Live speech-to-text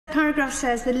paragraph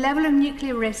says the level of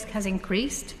nuclear risk has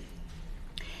increased.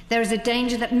 There is a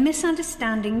danger that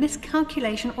misunderstanding,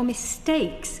 miscalculation or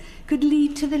mistakes could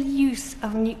lead to the use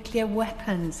of nuclear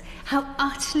weapons. How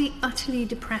utterly, utterly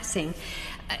depressing.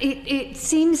 It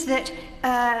seems that,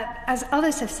 as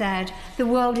others have said, the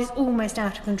world is almost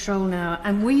out of control now,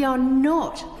 and we are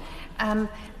not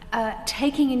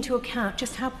taking into account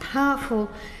just how powerful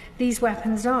these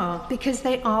weapons are, because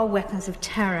they are weapons of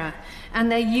terror,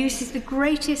 and their use is the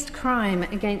greatest crime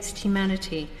against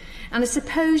humanity. And the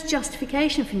supposed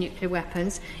justification for nuclear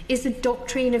weapons is the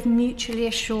doctrine of mutually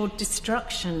assured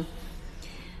destruction.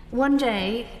 One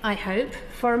day, I hope,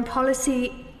 foreign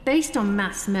policy based on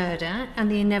mass murder and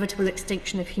the inevitable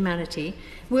extinction of humanity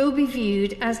will be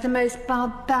viewed as the most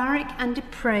barbaric and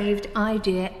depraved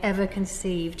idea ever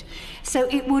conceived. So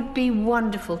it would be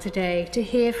wonderful today to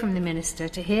hear from the Minister,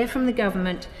 to hear from the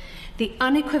government, the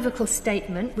unequivocal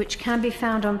statement, which can be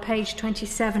found on page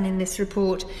 27 in this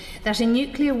report, that a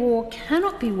nuclear war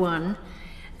cannot be won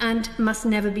and must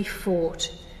never be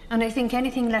fought. And I think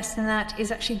anything less than that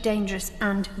is actually dangerous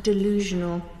and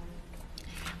delusional.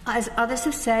 As others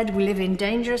have said, we live in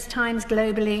dangerous times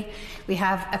globally. We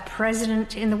have a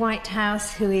president in the White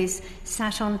House who is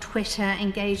sat on Twitter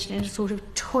engaged in a sort of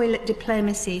toilet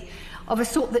diplomacy of a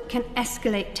sort that can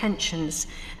escalate tensions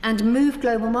and move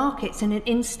global markets in an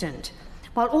instant,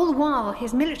 while all the while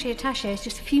his military attaché is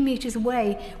just a few metres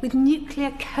away with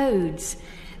nuclear codes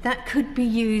that could be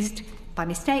used by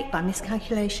mistake, by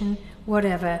miscalculation,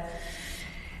 whatever.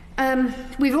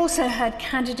 We've also heard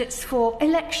candidates for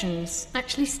elections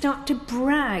actually start to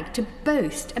brag, to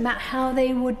boast about how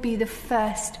they would be the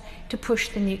first to push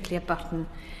the nuclear button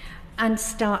and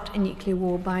start a nuclear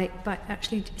war by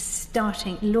actually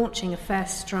launching a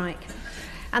first strike.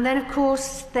 And then, of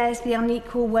course, there's the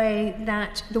unequal way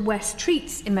that the West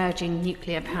treats emerging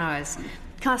nuclear powers,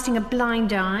 casting a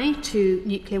blind eye to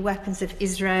nuclear weapons of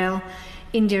Israel,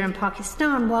 India and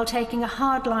Pakistan, while taking a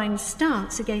hardline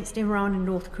stance against Iran and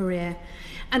North Korea.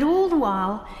 And all the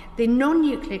while, the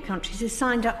non-nuclear countries who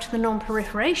signed up to the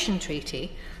Non-Proliferation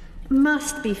Treaty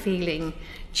must be feeling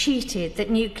cheated that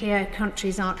nuclear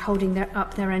countries aren't holding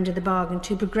up their end of the bargain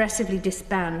to progressively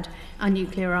disband our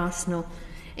nuclear arsenal.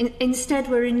 Instead,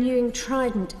 we're renewing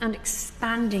trident and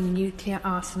expanding nuclear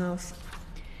arsenals.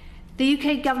 The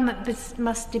UK government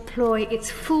must deploy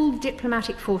its full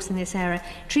diplomatic force in this area,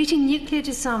 treating nuclear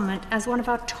disarmament as one of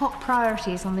our top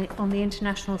priorities on the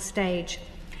international stage.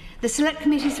 The Select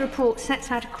Committee's report sets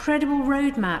out a credible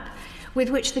roadmap with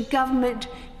which the government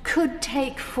could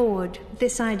take forward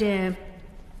this idea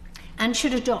and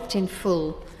should adopt in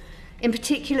full. In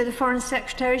particular, the Foreign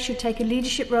Secretary should take a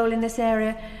leadership role in this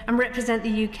area and represent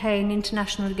the UK in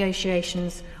international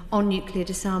negotiations on nuclear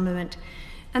disarmament.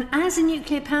 And as a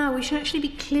nuclear power, we should actually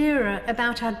be clearer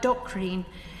about our doctrine,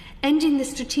 ending the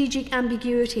strategic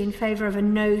ambiguity in favour of a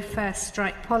no first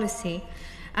strike policy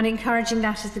and encouraging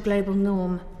that as the global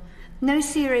norm. No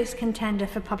serious contender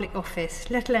for public office,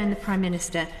 let alone the Prime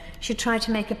Minister, should try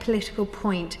to make a political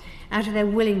point out of their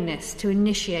willingness to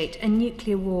initiate a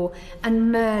nuclear war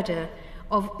and murder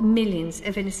of millions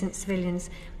of innocent civilians.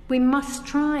 We must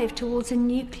strive towards a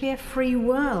nuclear-free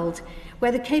world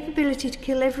where the capability to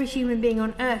kill every human being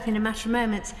on Earth in a matter of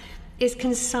moments is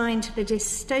consigned to the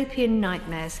dystopian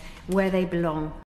nightmares where they belong.